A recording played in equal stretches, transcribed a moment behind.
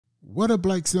what are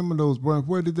Black Seminoles?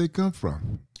 Where did they come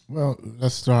from? Well,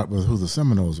 let's start with who the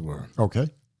Seminoles were. Okay.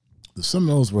 The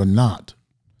Seminoles were not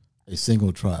a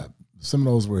single tribe. The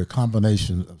Seminoles were a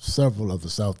combination of several of the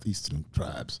southeastern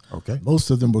tribes. Okay. Most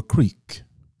of them were Creek,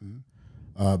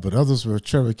 but others were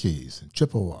Cherokees and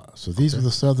Chippewas. So these were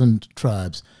the southern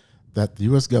tribes that the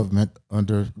U.S. government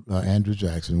under Andrew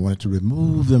Jackson wanted to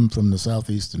remove them from the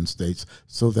southeastern states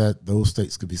so that those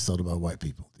states could be settled by white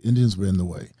people. The Indians were in the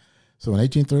way. So in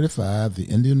 1835, the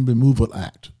Indian Removal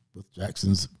Act, with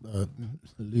Jackson's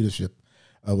leadership,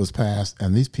 was passed,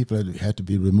 and these people had to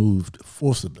be removed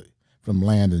forcibly from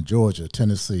land in Georgia,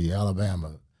 Tennessee,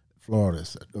 Alabama, Florida.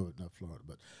 Not Florida,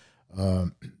 but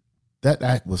that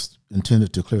act was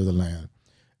intended to clear the land.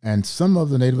 And some of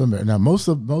the Native Americans, now most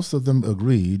of them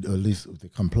agreed, or at least they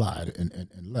complied and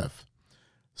left.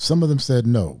 Some of them said,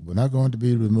 no, we're not going to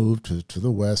be removed to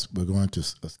the west. We're going to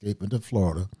escape into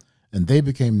Florida. And they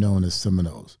became known as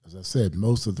Seminoles. As I said,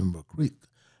 most of them were Creek,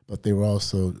 but there were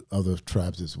also other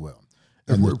tribes as well.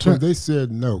 And when they said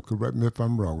no, correct me if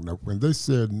I'm wrong, now when they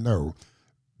said no,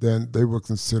 then they were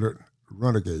considered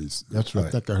renegades. That's right. I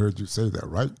think I heard you say that,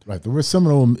 right? Right. The word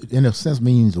Seminole, in a sense,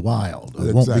 means wild,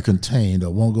 or won't be contained,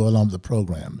 or won't go along with the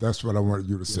program. That's what I wanted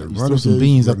you to say. You throw some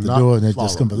beans up the door, and they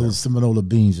just come up. Those Seminole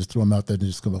beans, just throw them out there, and they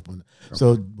just come up.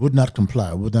 So would not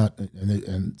comply. Would not,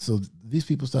 and so these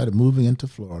people started moving into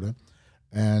Florida,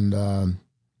 and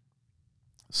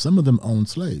some of them owned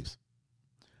slaves.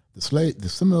 The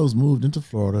Seminoles moved into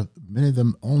Florida. Many of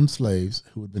them owned slaves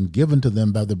who had been given to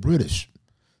them by the British.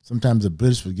 Sometimes the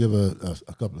British would give a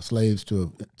couple of slaves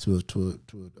to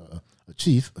a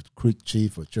chief, a Creek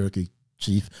chief or Cherokee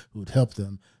chief, who would help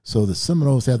them. So the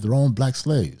Seminoles had their own black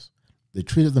slaves. They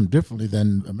treated them differently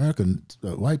than American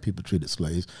white people treated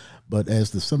slaves. But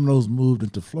as the Seminoles moved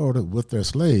into Florida with their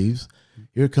slaves,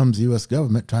 here comes the U.S.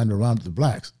 government trying to round up the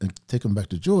blacks and take them back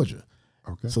to Georgia.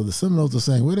 Okay. So the Seminoles are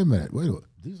saying, wait a minute,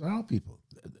 these are our people.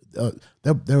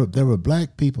 There were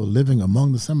black people living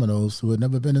among the Seminoles who had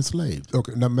never been enslaved.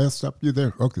 Okay, now may I stop you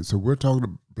there? Okay, so we're talking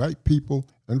about black people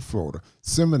in Florida.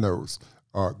 Seminoles,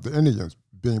 the Indians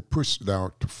being pushed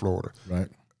down to Florida. Right.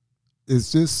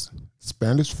 Is this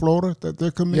Spanish Florida that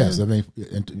they're coming in? Yes, I mean,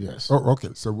 yes. Oh, okay,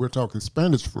 so we're talking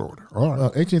Spanish Florida. All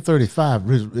right.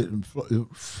 1835,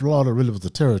 Florida really was a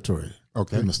territory.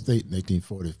 Okay. Became a state in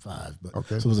 1845. But,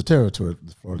 So it was a territory,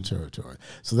 the Florida Territory.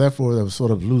 So therefore, there was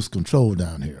sort of loose control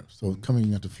down here. So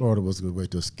coming into Florida was a good way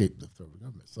to escape the federal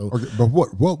government. So, okay, but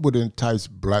what would entice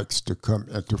blacks to come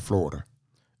into Florida?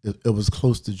 It was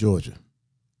close to Georgia.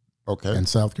 Okay. And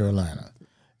South Carolina.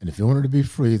 And if you wanted to be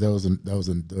free, there was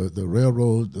the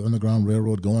railroad, the Underground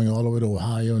Railroad going all the way to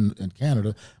Ohio and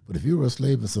Canada. But if you were a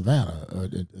slave in Savannah,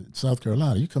 in South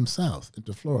Carolina, you come south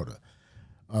into Florida.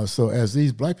 So as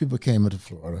these black people came into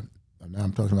Florida, and now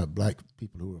I'm talking about black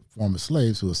people who were former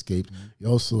slaves who escaped, you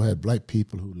also had black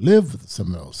people who lived with the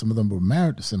Seminoles. Some of them were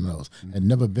married to Seminoles, had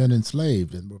never been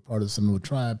enslaved, and were part of the Seminole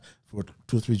tribe for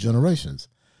 2 or 3 generations.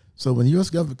 So when the U.S.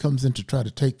 government comes in to try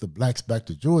to take the blacks back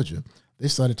to Georgia, they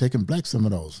started taking black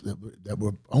Seminoles that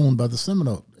were owned by the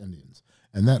Seminole Indians.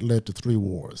 And that led to 3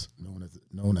 wars,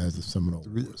 known as the Seminole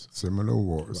Wars. Seminole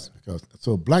Wars. Right,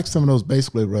 so black Seminoles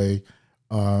basically, Ray,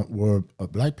 were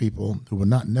black people who were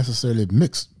not necessarily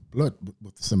mixed blood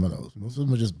with the Seminoles. Most of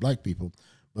them were just black people,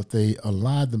 but they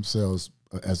allied themselves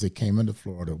as they came into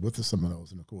Florida with the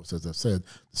Seminoles. And of course, as I said,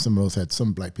 the Seminoles had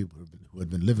some black people who had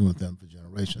been living with them for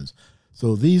generations.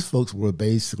 So these folks were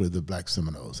basically the black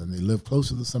Seminoles, and they lived close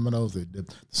to the Seminoles. The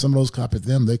Seminoles copied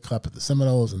them, they copied the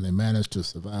Seminoles, and they managed to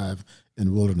survive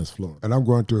in wilderness Florida. And I'm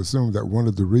going to assume that one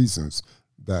of the reasons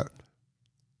that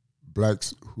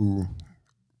blacks who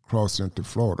crossed into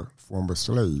Florida, former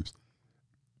slaves,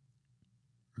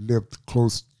 lived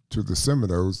close to the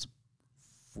Seminoles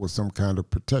for some kind of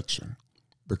protection,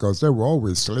 because there were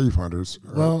always slave hunters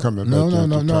coming back in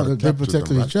to try to they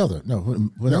protected them, each other. No,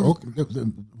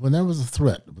 when there was a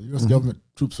threat, the U.S. government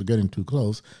troops were getting too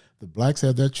close, the blacks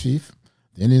had their chief,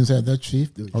 the Indians had their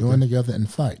chief. They would join together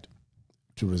and fight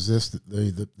to resist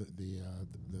the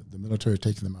military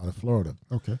taking them out of Florida.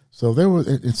 Okay. So there were,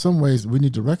 in some ways, we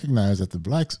need to recognize that the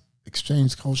blacks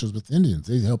exchanged cultures with the Indians.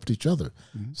 They helped each other.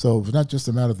 So it was not just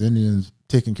a matter of the Indians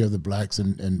taking care of the blacks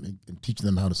and teaching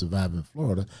them how to survive in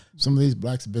Florida. Some of these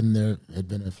blacks had been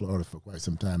in Florida for quite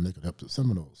some time. They could help the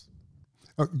Seminoles.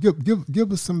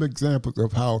 Give us some examples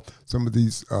of how some of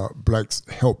these blacks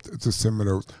helped the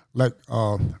Seminoles, like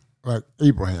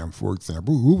Abraham, for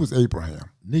example. Who was Abraham?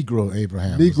 Negro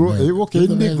Abraham. Negro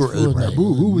Abraham.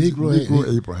 Who was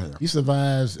Negro Abraham? He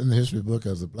survives in the history book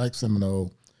as a black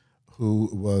Seminole who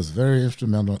was very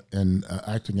instrumental in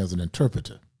acting as an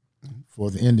interpreter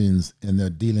for the Indians in their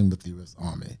dealing with the U.S.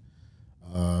 Army.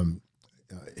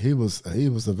 He was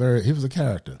a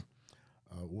character.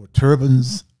 Wore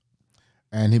turbans,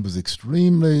 and he was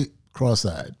extremely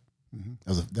cross-eyed.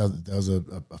 There was a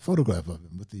photograph of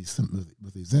him with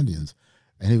these Indians,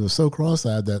 and he was so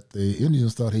cross-eyed that the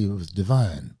Indians thought he was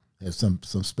divine, had some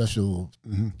special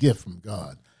gift from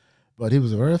God. But he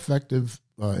was a very effective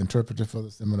interpreter for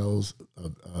the Seminoles.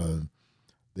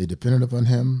 They depended upon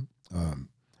him.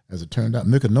 As it turned out,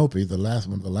 Micanopy,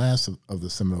 one of the last of the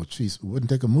Seminole chiefs, would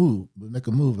make a move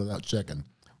without checking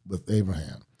with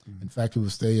Abraham. In fact, he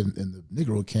would stay in the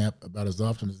Negro camp about as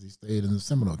often as he stayed in the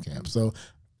Seminole camp. So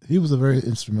he was a very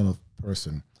instrumental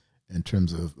person in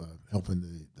terms of helping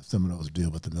the Seminoles deal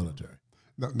with the military.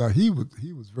 Now he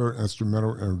was very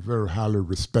instrumental and very highly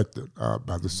respected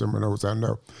by the Seminoles, I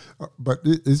know. But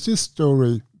is this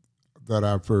story that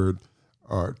I've heard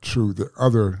true? The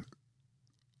other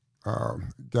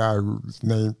guy whose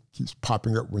name keeps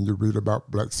popping up when you read about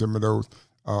Black Seminoles,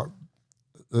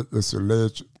 it's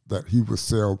alleged that he would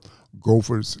sell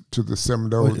gophers to the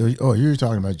Seminoles. Oh, you're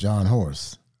talking about John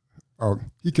Horse.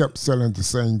 He kept selling the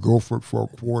same gopher for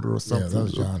a quarter or something. Yeah, that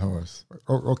was John Horse.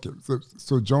 Oh, okay.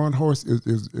 So John Horse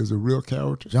is a real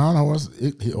character? John Horse,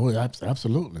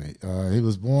 absolutely. He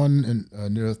was born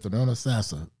in near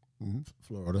Thornona-Sassa,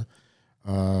 Florida.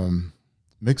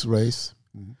 Mixed race.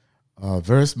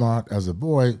 Very smart. As a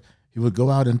boy, he would go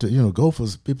out into,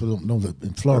 gophers. People don't know that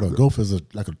in Florida, gophers are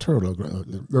like a turtle.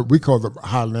 We call them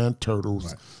highland turtles.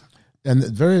 Right. And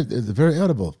it's very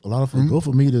edible. A lot of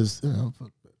gopher meat is, I don't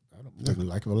particularly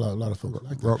like it. A lot of folks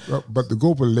like that. But the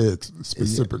gopher legs,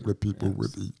 specifically, people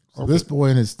would eat. So this boy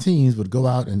in his teens would go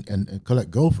out and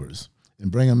collect gophers and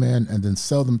bring them in and then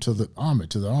sell them to the army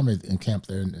encamped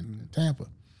there in Tampa.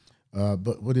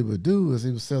 But what he would do is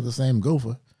he would sell the same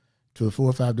gopher to 4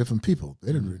 or 5 different people.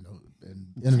 They didn't really know, and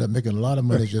ended up making a lot of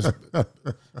money just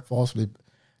falsely.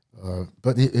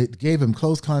 But it gave him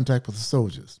close contact with the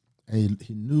soldiers, and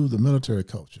he knew the military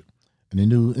culture, and he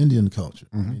knew Indian culture,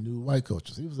 and he knew white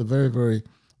cultures. He was a very, very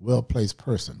well-placed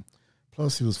person.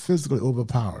 Plus, he was physically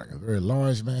overpowering, a very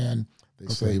large man. They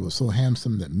say he was so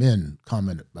handsome that men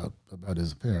commented about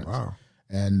his appearance. Wow.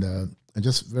 And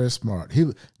just very smart.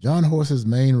 John Horse's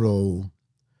main role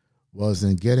was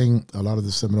in getting a lot of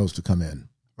the Seminoles to come in,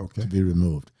 to be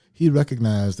removed. He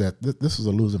recognized that this was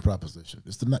a losing proposition.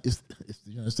 It's the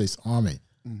United States Army.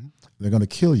 They're going to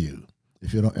kill you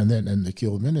if you don't, and they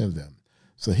killed many of them.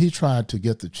 So he tried to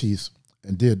get the chiefs,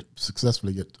 and did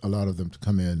successfully get a lot of them to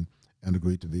come in and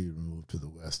agree to be removed to the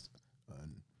West.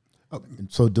 In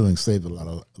so doing, saved a lot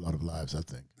of lives, I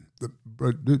think.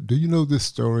 But do you know this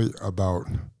story about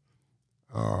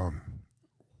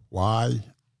why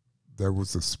there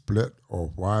was a split, or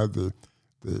why the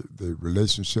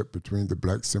relationship between the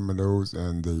Black Seminoles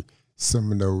and the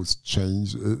Seminoles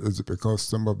changed? Is it because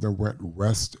some of them went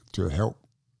west to help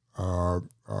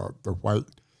the white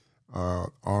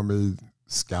army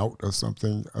scout or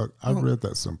something? I read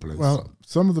that someplace. Well,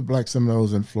 some of the Black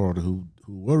Seminoles in Florida who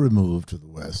were removed to the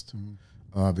west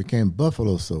became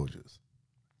buffalo soldiers.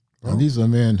 And these are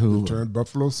men who turned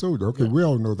buffalo soldier. Okay, we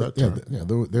all know that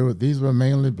term. These were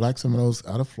mainly Black Seminoles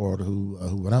out of Florida who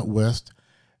went out west,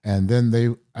 and then they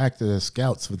acted as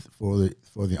scouts for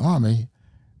the army,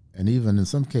 and even in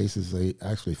some cases they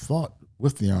actually fought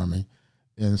with the army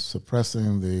in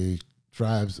suppressing the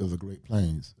tribes of the Great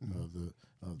Plains,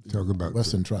 talking about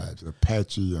Western tribes, the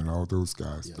Apache and all those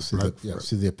guys.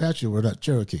 See, the Apache were not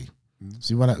Cherokee.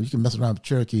 So you can mess around with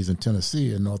Cherokees in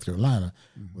Tennessee and North Carolina.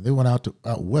 Well, they went out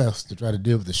west to try to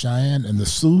deal with the Cheyenne and the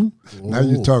Sioux. Now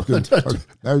you're talking.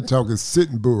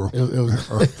 Sitting Bull. It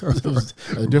was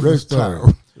a different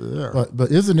story. Yeah. But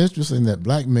isn't it interesting that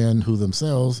black men who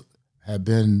themselves had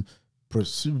been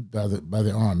pursued by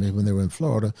the army when they were in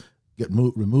Florida get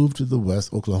removed to the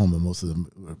west, Oklahoma. Most of them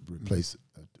were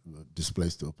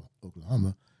displaced to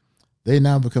Oklahoma. They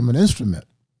now become an instrument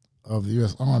of the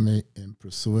U.S. Army in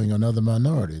pursuing another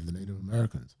minority, the Native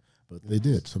Americans. But they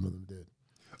did. Some of them did.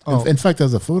 In fact,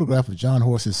 there's a photograph of John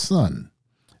Horse's son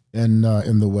in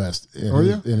the West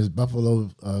in his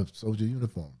buffalo soldier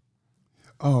uniform.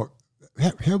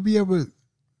 Have we ever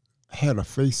had a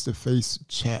face-to-face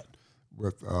chat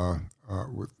with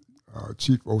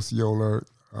Chief Osceola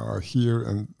here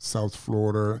in South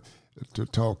Florida to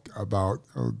talk about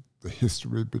the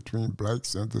history between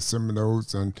blacks and the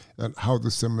Seminoles, and how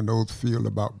the Seminoles feel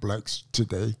about blacks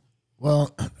today?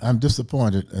 Well, I'm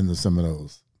disappointed in the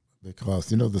Seminoles because,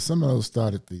 the Seminoles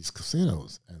started these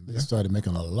casinos, and they started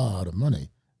making a lot of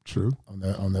money. True.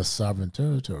 On their sovereign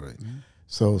territory.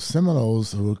 So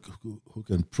Seminoles who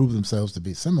can prove themselves to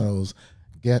be Seminoles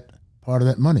get part of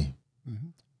that money.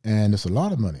 And it's a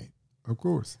lot of money. Of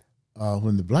course.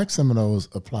 when the Black Seminoles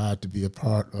applied to be a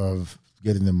part of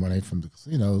getting the money from the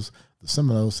casinos, the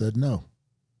Seminoles said no.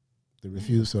 They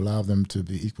refused to allow them to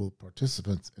be equal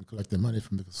participants in collecting money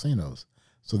from the casinos.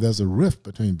 So there's a rift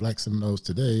between Black Seminoles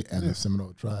today and the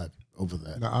Seminole tribe over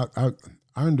that. Now,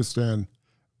 I understand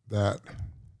that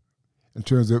in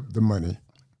terms of the money,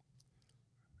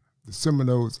 the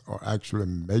Seminoles are actually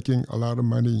making a lot of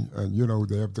money, and, you know,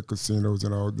 they have the casinos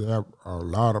and all. They have a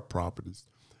lot of properties.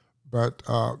 But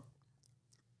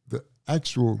the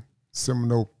actual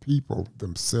Seminole people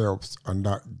themselves are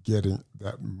not getting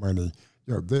that money.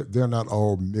 You know, they're not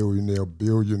all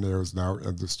billionaires now.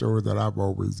 And the story that I've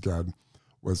always gotten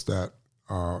was that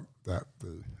that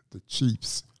the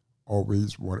chiefs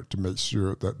always wanted to make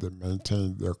sure that they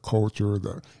maintained their culture.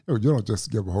 That, you know, you don't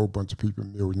just give a whole bunch of people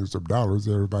millions of dollars;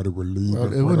 everybody would leave.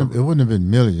 Well, it wouldn't have been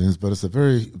millions, but it's a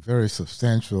very, very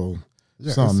substantial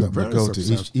sum that would go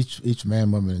to each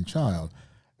man, woman, and child.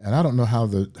 And I don't know how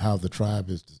the tribe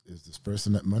is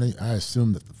dispersing that money. I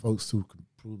assume that the folks who can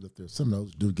prove that they're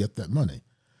Seminoles do get that money.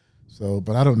 So,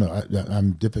 but I don't know.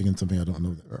 I'm dipping in something I don't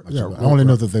know that much about. I only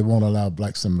know that they won't allow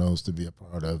Black Seminoles to be a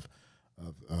part of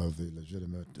the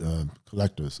legitimate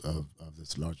collectors of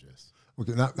this largesse.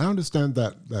 Okay, now I understand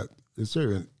that is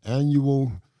there an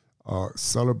annual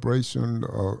celebration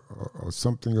or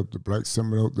something of the Black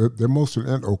Seminoles? They're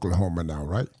mostly in Oklahoma now,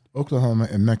 right? Oklahoma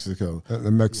and Mexico.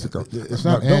 In Mexico. Yeah, it's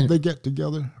not don't they get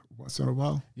together once in a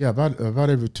while? Yeah, about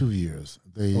every 2 years.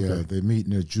 They meet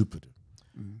near Jupiter.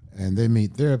 Mm-hmm. And they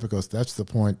meet there because that's the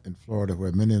point in Florida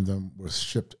where many of them were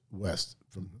shipped west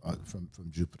from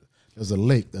Jupiter. There's a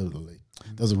lake.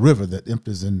 There's a river that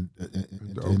empties into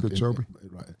the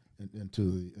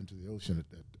ocean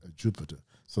at Jupiter,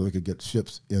 so they could get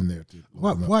ships in there.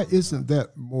 Why isn't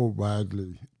that more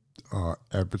widely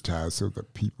advertised so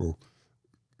that people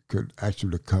could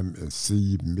actually come and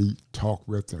see, meet, talk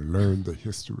with, and learn the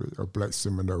history of Black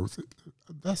Seminoles?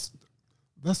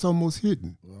 That's almost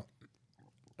hidden. Well,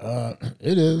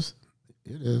 it is.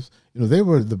 It is. You know,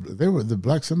 the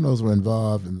Black Seminoles were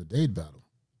involved in the Dade Battle.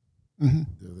 Mm-hmm.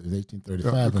 In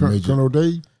 1835. Colonel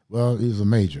Dade? Well, he was a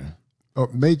major. Oh,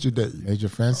 Major Dade. Major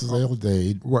Francis L.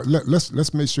 Dade. Well,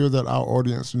 let's make sure that our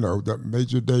audience know that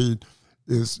Major Dade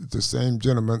is the same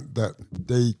gentleman that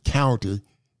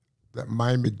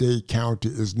Miami-Dade County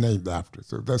is named after.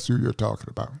 So that's who you're talking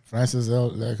about. Francis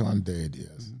L. Dade, yes.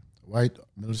 Mm-hmm. White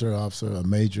military officer, a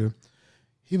major.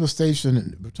 He was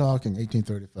stationed, we're talking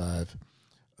 1835,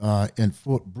 in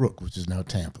Fort Brooke, which is now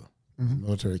Tampa,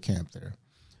 military camp there.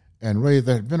 And Ray,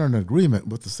 there had been an agreement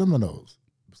with the Seminoles.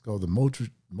 It's called the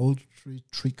Moultrie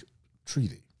Creek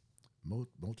Treaty.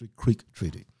 Moultrie Creek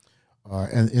Treaty.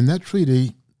 And in that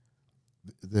treaty,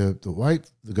 the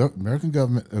American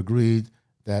government agreed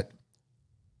that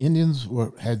Indians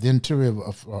had the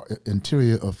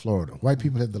interior of Florida. White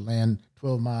people had the land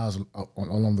 12 miles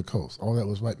along the coast. All that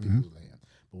was white people's land.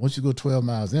 But once you go 12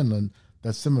 miles inland,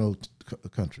 that's Seminole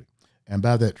country. And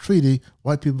by that treaty,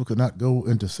 white people could not go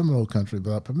into Seminole country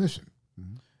without permission.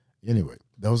 Mm-hmm. Anyway,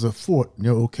 there was a fort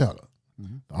near Ocala.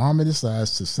 Mm-hmm. The Army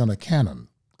decides to send a cannon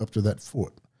up to that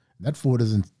fort. And that fort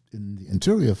is in the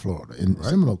interior of Florida, in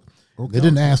Seminole. Okay. They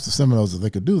didn't ask the Seminoles if they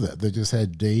could do that. They just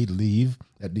had Dade leave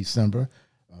that December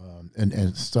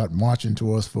and start marching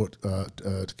towards Fort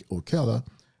Ocala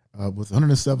with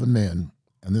 107 men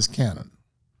and this cannon.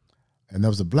 And there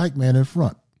was a black man in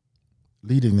front,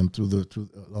 leading them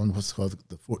along what's called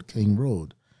the Fort King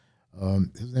Road.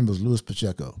 His name was Louis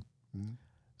Pacheco. Mm-hmm.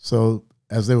 So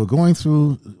as they were going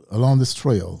along this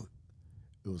trail,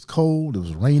 it was cold, it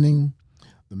was raining.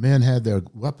 The men had their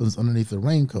weapons underneath their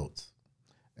raincoats.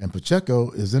 And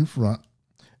Pacheco is in front,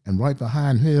 and right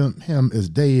behind him is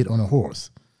Dade on a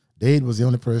horse. Dade was the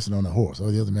only person on a horse.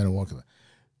 All the other men are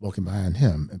walking behind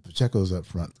him, and Pacheco's up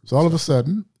front. So all of a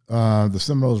sudden, the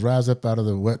Seminoles rise up out of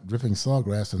the wet, dripping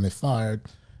sawgrass, and they fired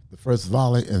the first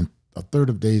volley, and a third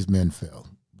of Dade's men fell,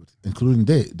 including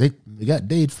Dade. They got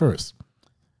Dade first.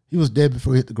 He was dead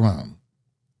before he hit the ground.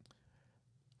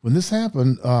 When this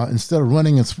happened, instead of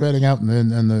running and spreading out in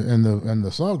the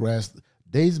sawgrass,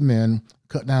 Dade's men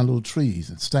cut down little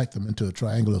trees and stacked them into a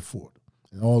triangular fort,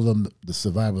 and all of them, the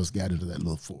survivors, got into that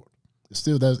little fort. It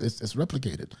still does. It's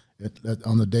replicated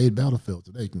on the Dade battlefield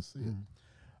today. You can see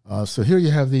it. So here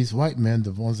you have these white men,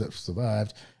 the ones that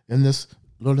survived, in this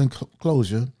little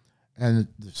enclosure, and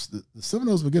the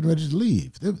Seminoles were getting ready to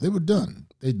leave. They were done.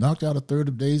 They knocked out a third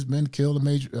of Dade's men, killed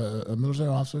a military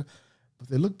officer, but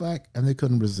they looked back and they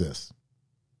couldn't resist.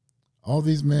 All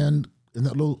these men in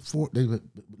that little fort,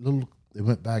 they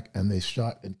went back and they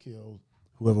shot and killed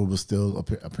whoever was still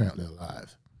apparently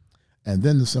alive. And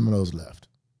then the Seminoles left.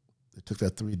 They took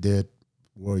that 3 dead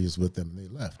warriors with them and they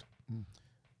left.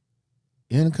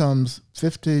 In comes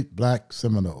 50 black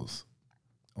Seminoles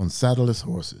on saddleless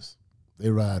horses. They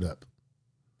ride up.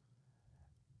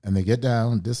 And they get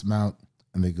down, dismount,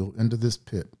 and they go into this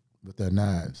pit with their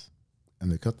knives.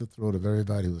 And they cut the throat of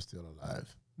everybody who was still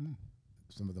alive.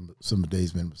 Some of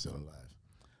Dade's men were still alive.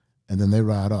 And then they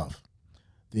ride off.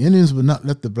 The Indians would not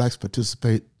let the blacks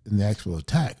participate in the actual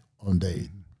attack on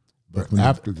Dade. But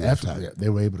after the attack, they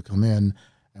were able to come in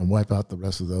and wipe out the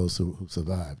rest of those who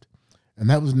survived. And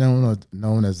that was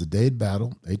known as the Dade Battle,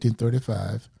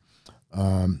 1835.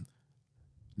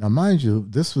 Now, mind you,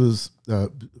 this was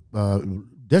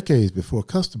decades before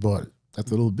Custer bought it at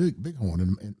the little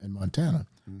Bighorn in Montana,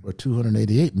 where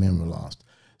 288 men were lost.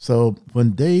 So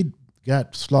when Dade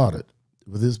got slaughtered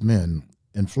with his men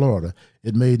in Florida,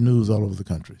 it made news all over the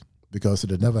country because it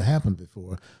had never happened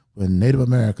before when Native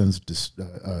Americans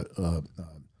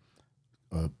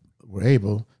were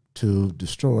able to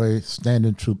destroy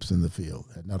standing troops in the field.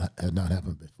 Had not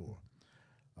happened before.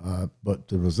 But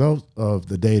the result of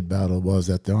the Dade battle was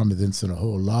that the Army then sent a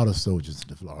whole lot of soldiers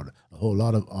into Florida. A whole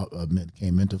lot of men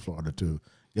came into Florida to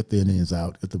get the Indians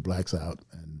out, get the blacks out,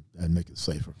 and make it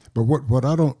safer. But what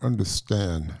I don't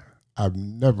understand, I've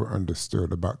never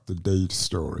understood about the Dade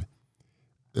story,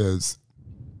 is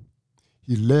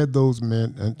he led those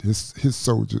men and his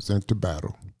soldiers into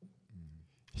battle.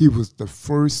 He was the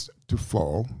first to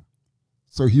fall,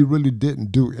 so he really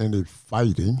didn't do any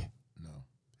fighting. No.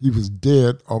 He was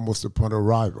dead almost upon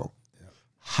arrival. Yep.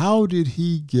 How did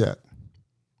he get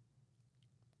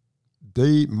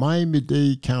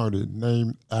Miami-Dade County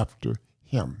named after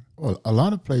him? Well, a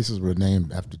lot of places were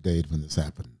named after Dade when this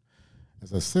happened.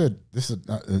 As I said, this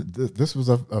was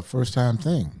a first-time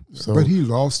thing. So, but he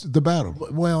lost the battle.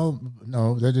 Well,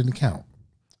 no, that didn't count.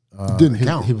 Didn't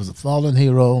count. He was a fallen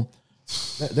hero.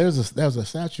 There's a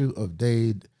statue of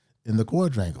Dade in the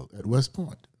quadrangle at West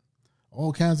Point.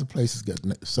 All kinds of places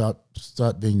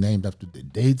start being named after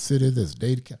Dade City. There's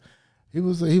Dade. He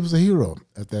was a hero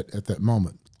at that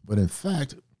moment. But in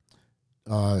fact,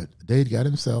 Dade got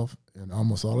himself and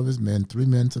almost all of his men. 3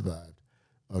 men survived.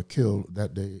 Killed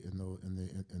that day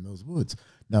in those woods.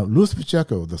 Now, Luis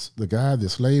Pacheco, the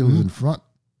slave who was in front,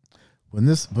 when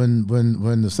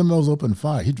the Seminoles opened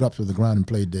fire, he dropped to the ground and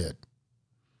played dead.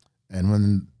 And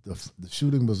when the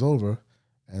shooting was over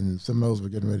and the Seminoles were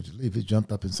getting ready to leave, he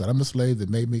jumped up and said, "I'm a slave that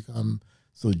made me come."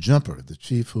 So Jumper, the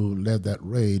chief who led that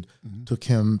raid, took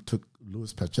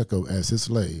Luis Pacheco as his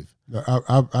slave. Now,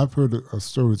 I've heard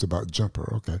stories about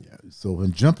Jumper. Okay. Yeah, so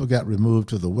when Jumper got removed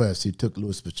to the west, he took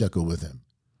Luis Pacheco with him.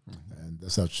 And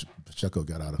that's how Pacheco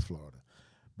got out of Florida.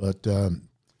 But,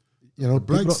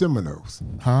 Black Seminoles.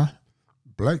 Huh?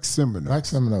 Black Seminoles. Black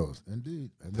Seminoles,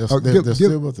 indeed. And they're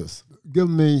still with us. Give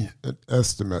me an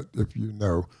estimate, if you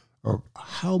know, of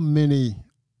how many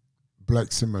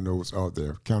Black Seminoles are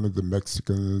there, counting the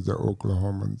Mexicans, the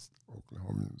Oklahomans.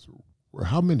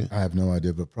 How many? I have no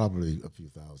idea, but probably a few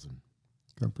thousand.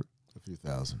 A few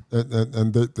thousand.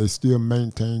 And they still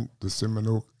maintain the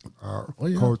Seminole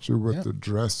culture with the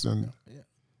dress and. Yeah.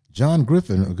 John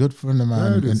Griffin, a good friend of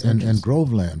mine in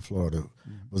Groveland, Florida,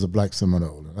 was a Black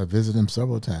Seminole. I visited him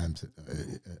several times.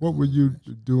 What were you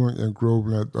doing in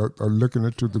Groveland? Or looking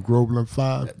into the Groveland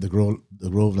 5? The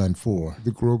Groveland 4.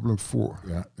 The Groveland 4.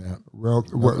 Yeah. Well,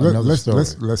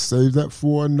 let's save that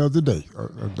for another day,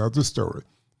 another story.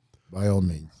 By all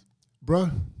means.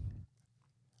 Bruh,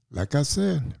 like I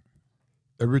said,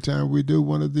 every time we do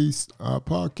one of these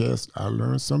podcasts, I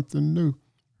learn something new.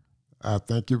 I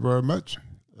thank you very much.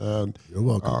 And you're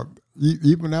welcome.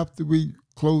 Even after we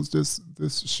close this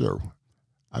show,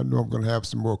 I know I'm going to have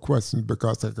some more questions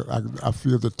because I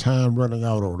feel the time running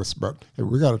out on us. But hey,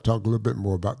 we got to talk a little bit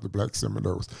more about the Black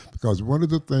Seminoles, because one of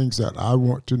the things that I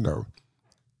want to know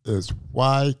is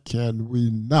why can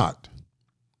we not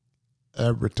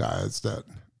advertise that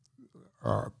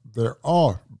there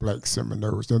are Black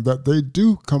Seminoles and that they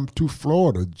do come to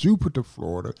Florida, Jupiter,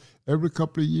 Florida, every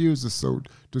couple of years or so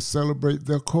to celebrate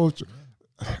their culture.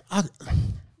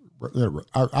 But anyway,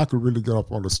 I could really get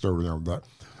up on the story on that.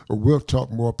 But we'll talk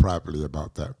more privately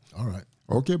about that. All right.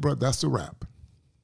 Okay, bro, that's a wrap.